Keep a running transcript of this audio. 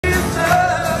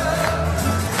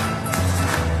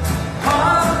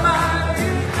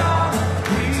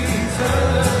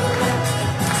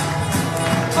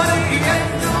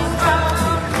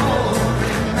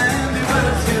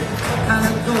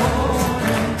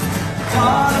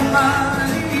What a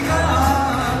mighty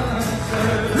God.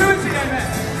 Who is he, amen?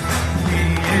 He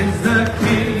is the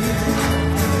King.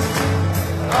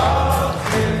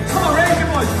 Come on, raise your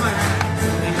voice, man.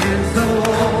 He is the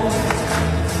Lord.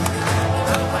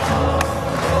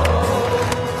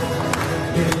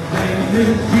 His name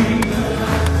is Jesus.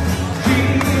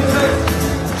 Jesus,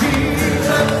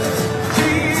 Jesus,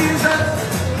 Jesus,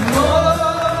 Lord.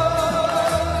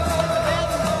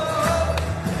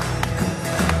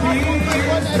 He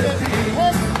is the King.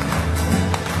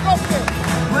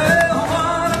 Well,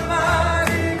 what a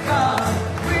mighty God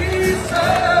we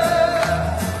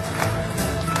serve.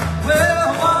 Well,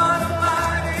 what a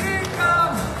mighty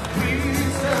God we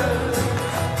serve.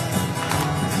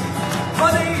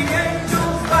 For the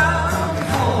angels bow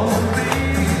before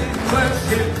Him,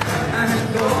 worship and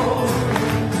adore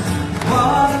Him.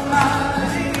 What a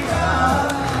mighty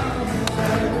God we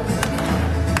serve.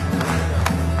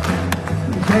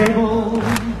 Table,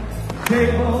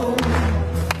 table.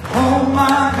 Oh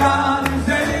my God is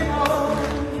able.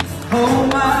 Oh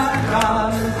my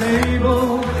God is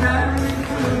able to carry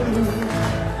through.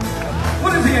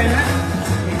 What is he, amen?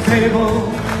 He's able,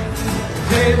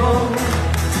 able.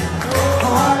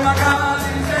 Oh my God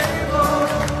is able.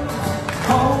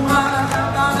 Oh my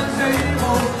God is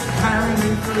able to carry me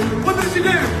through. What does he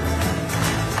do?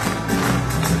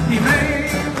 He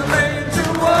made the lame to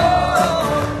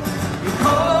walk. He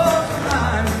caused the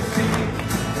blind to see.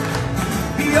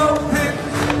 He opened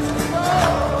the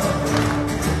door.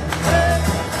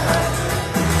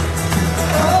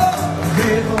 Oh,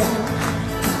 able,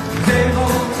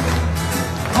 able.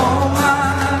 Oh my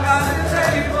God is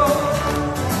able.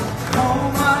 Oh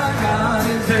my God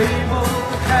is able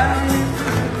to carry me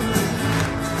through.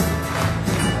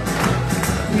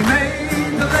 He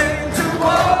made the lame to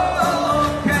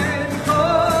walk and he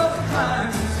caused the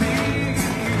blind to see.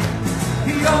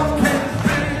 He opened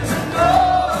prison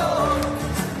doors.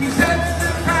 He sets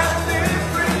the captive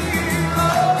free.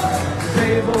 Oh,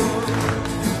 able,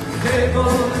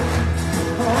 able.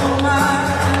 Oh my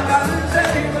God is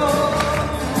able.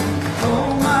 Oh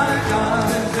my God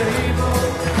is able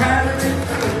to carry me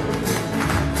through.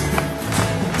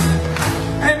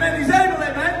 Amen. He's able,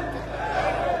 amen.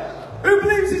 Who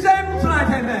believes he's able tonight,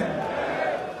 amen?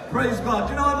 Praise God.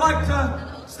 You know, I'd like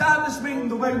to start this meeting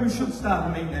the way we should start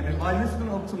the meeting, amen, by lifting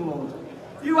up to the Lord.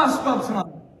 You ask God tonight.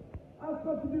 Ask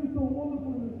God to do so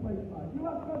wonderful in this place tonight. You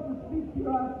ask God to speak to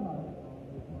your heart tonight.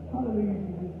 Hallelujah,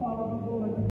 Jesus. Father, we go like